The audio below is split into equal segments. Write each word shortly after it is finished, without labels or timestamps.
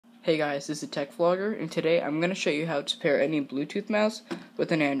Hey guys, this is Tech Vlogger, and today I'm going to show you how to pair any Bluetooth mouse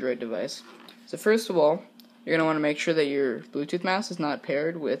with an Android device. So first of all, you're going to want to make sure that your Bluetooth mouse is not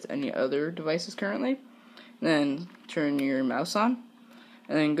paired with any other devices currently. Then turn your mouse on,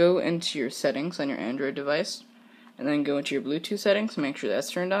 and then go into your settings on your Android device, and then go into your Bluetooth settings, make sure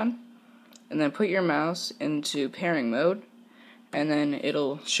that's turned on, and then put your mouse into pairing mode, and then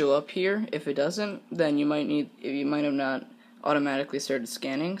it'll show up here. If it doesn't, then you might have not automatically started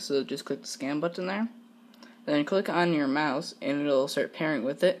scanning, so just click the scan button there. Then click on your mouse and it'll start pairing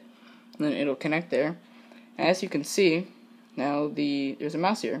with it, and then it'll connect there. And as you can see, now there's a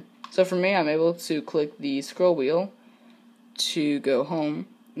mouse here. So for me, I'm able to click the scroll wheel to go home.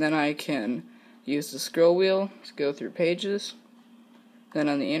 Then I can use the scroll wheel to go through pages. Then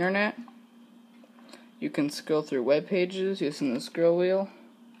on the internet, you can scroll through web pages using the scroll wheel.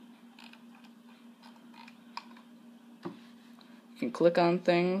 You can click on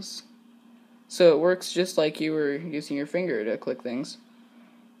things. So it works just like you were using your finger to click things.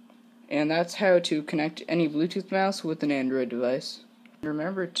 And that's how to connect any Bluetooth mouse with an Android device.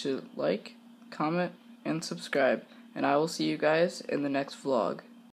 Remember to like, comment, and subscribe. And I will see you guys in the next vlog.